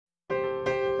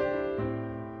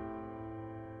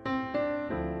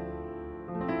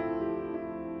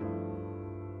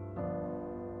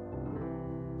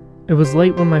It was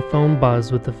late when my phone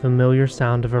buzzed with the familiar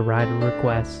sound of a rider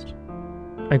request.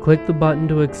 I clicked the button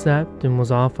to accept and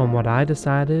was off on what I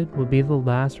decided would be the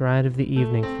last ride of the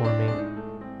evening for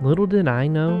me. Little did I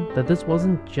know that this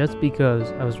wasn't just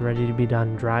because I was ready to be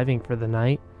done driving for the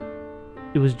night.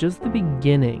 It was just the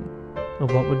beginning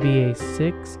of what would be a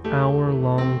 6-hour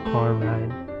long car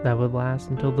ride that would last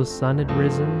until the sun had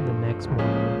risen the next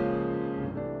morning.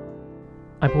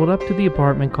 I pulled up to the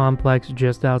apartment complex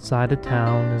just outside of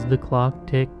town as the clock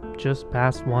ticked just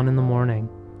past 1 in the morning.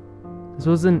 This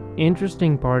was an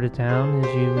interesting part of town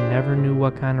as you never knew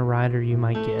what kind of rider you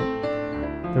might get.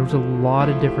 There was a lot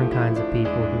of different kinds of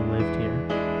people who lived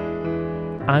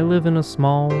here. I live in a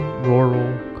small,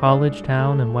 rural, college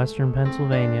town in western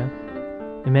Pennsylvania,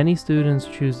 and many students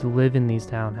choose to live in these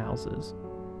townhouses.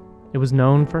 It was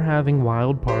known for having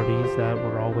wild parties that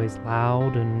were always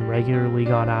loud and regularly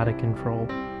got out of control.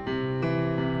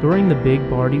 During the big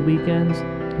party weekends,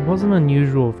 it wasn't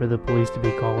unusual for the police to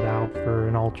be called out for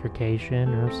an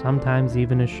altercation or sometimes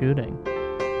even a shooting.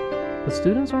 But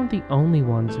students aren't the only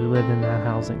ones who live in that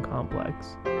housing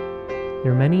complex.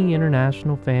 There are many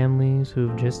international families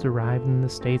who've just arrived in the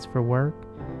States for work.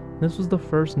 This was the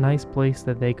first nice place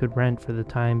that they could rent for the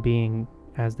time being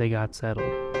as they got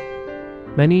settled.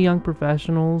 Many young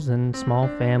professionals and small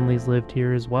families lived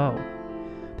here as well.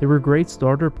 They were great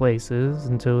starter places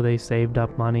until they saved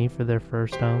up money for their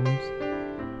first homes.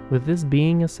 With this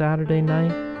being a Saturday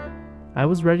night, I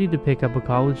was ready to pick up a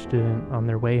college student on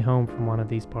their way home from one of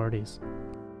these parties.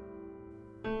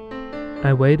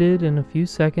 I waited, and a few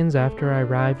seconds after I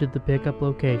arrived at the pickup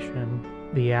location,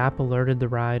 the app alerted the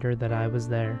rider that I was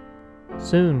there.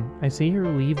 Soon, I see her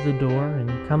leave the door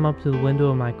and come up to the window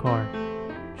of my car.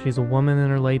 She's a woman in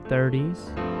her late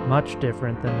 30s, much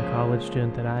different than the college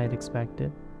student that I had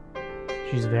expected.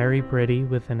 She's very pretty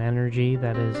with an energy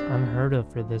that is unheard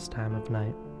of for this time of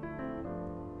night.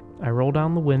 I roll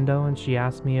down the window and she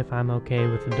asks me if I'm okay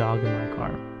with the dog in my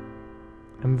car.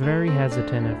 I'm very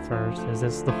hesitant at first, as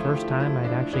this is the first time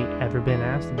I'd actually ever been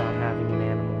asked about having an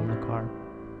animal in the car.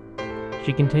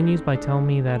 She continues by telling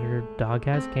me that her dog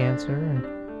has cancer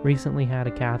and recently had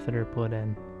a catheter put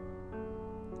in.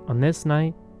 On this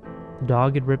night, the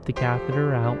dog had ripped the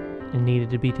catheter out and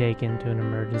needed to be taken to an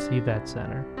emergency vet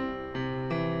center.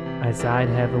 I sighed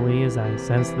heavily as I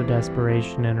sensed the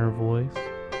desperation in her voice,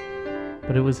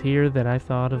 but it was here that I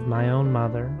thought of my own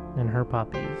mother and her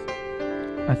puppies.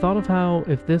 I thought of how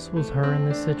if this was her in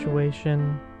this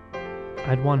situation,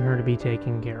 I'd want her to be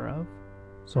taken care of.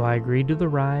 So I agreed to the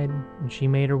ride, and she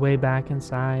made her way back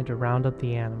inside to round up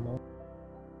the animal.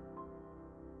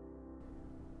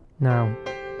 Now,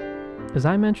 as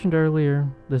I mentioned earlier,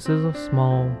 this is a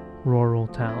small, rural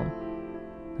town.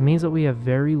 It means that we have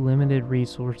very limited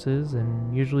resources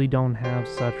and usually don't have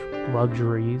such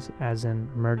luxuries as an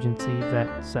emergency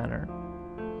vet center.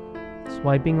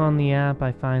 Swiping on the app,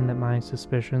 I find that my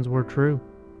suspicions were true.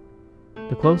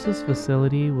 The closest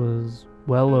facility was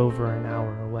well over an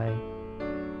hour away.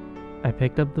 I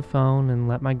picked up the phone and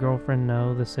let my girlfriend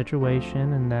know the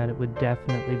situation and that it would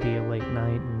definitely be a late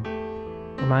night, and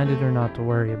reminded her not to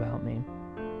worry about me.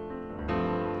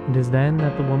 It is then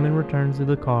that the woman returns to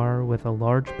the car with a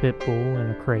large pit bull and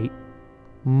a crate,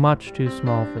 much too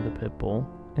small for the pit bull,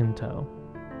 in tow.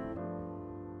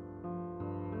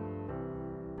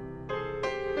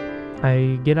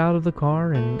 I get out of the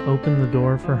car and open the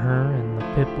door for her, and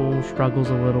the pit bull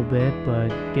struggles a little bit but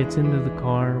gets into the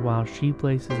car while she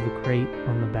places the crate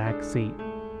on the back seat.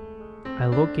 I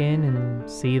look in and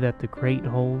see that the crate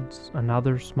holds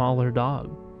another smaller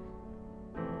dog.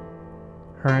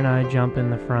 Her and I jump in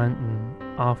the front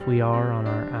and off we are on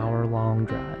our hour-long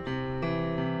drive.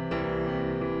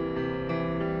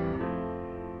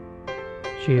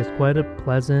 She is quite a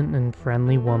pleasant and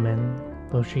friendly woman,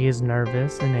 though she is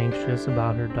nervous and anxious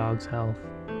about her dog's health.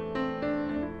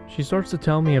 She starts to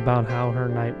tell me about how her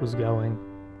night was going.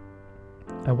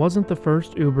 I wasn't the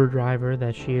first Uber driver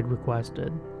that she had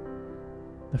requested.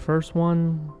 The first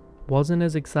one wasn't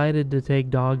as excited to take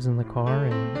dogs in the car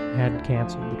and had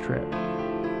canceled the trip.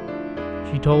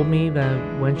 She told me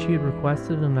that when she had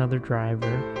requested another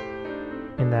driver,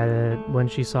 and that when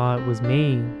she saw it was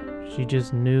me, she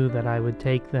just knew that I would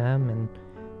take them and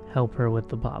help her with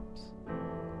the pups.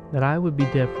 That I would be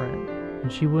different, and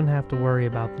she wouldn't have to worry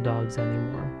about the dogs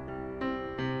anymore.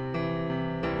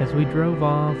 As we drove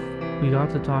off, we got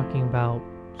to talking about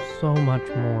so much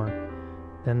more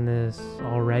than this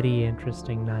already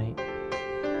interesting night.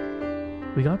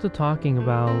 We got to talking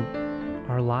about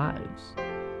our lives.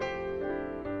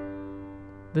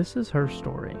 This is her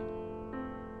story.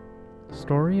 The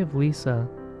story of Lisa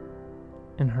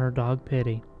and her dog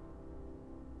Pity.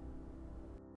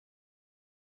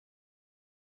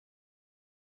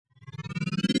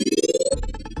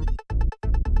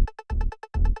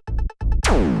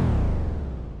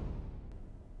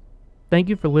 Thank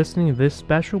you for listening to this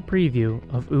special preview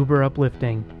of Uber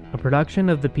Uplifting, a production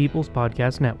of the People's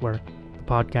Podcast Network, the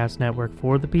podcast network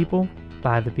for the people,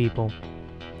 by the people.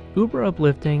 Uber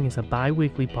Uplifting is a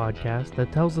bi-weekly podcast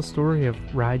that tells the story of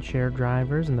rideshare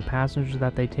drivers and the passengers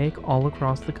that they take all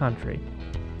across the country.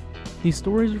 These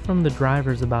stories are from the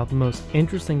drivers about the most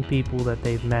interesting people that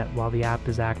they've met while the app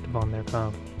is active on their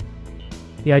phone.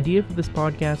 The idea for this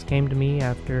podcast came to me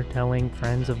after telling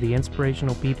friends of the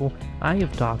inspirational people I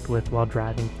have talked with while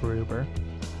driving for Uber.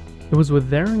 It was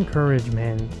with their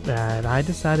encouragement that I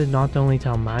decided not to only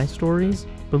tell my stories,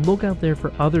 but look out there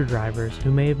for other drivers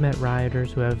who may have met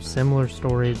riders who have similar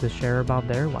stories to share about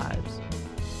their lives.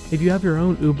 If you have your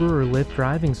own Uber or Lyft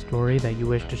driving story that you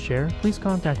wish to share, please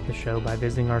contact the show by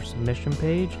visiting our submission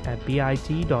page at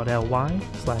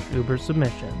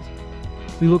bit.ly/UberSubmissions.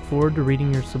 We look forward to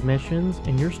reading your submissions,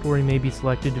 and your story may be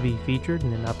selected to be featured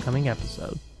in an upcoming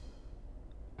episode.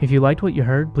 If you liked what you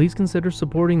heard, please consider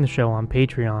supporting the show on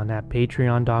Patreon at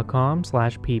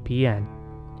patreon.com/ppn.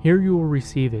 Here you will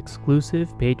receive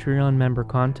exclusive Patreon member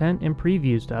content and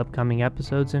previews to upcoming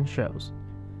episodes and shows.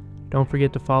 Don't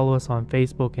forget to follow us on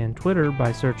Facebook and Twitter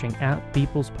by searching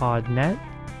 @PeoplesPodNet,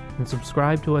 and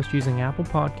subscribe to us using Apple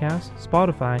Podcasts,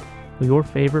 Spotify, or your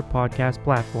favorite podcast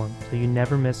platform so you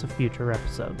never miss a future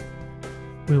episode.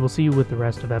 We will see you with the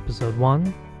rest of episode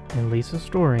 1 and Lisa's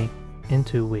story in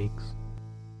 2 weeks.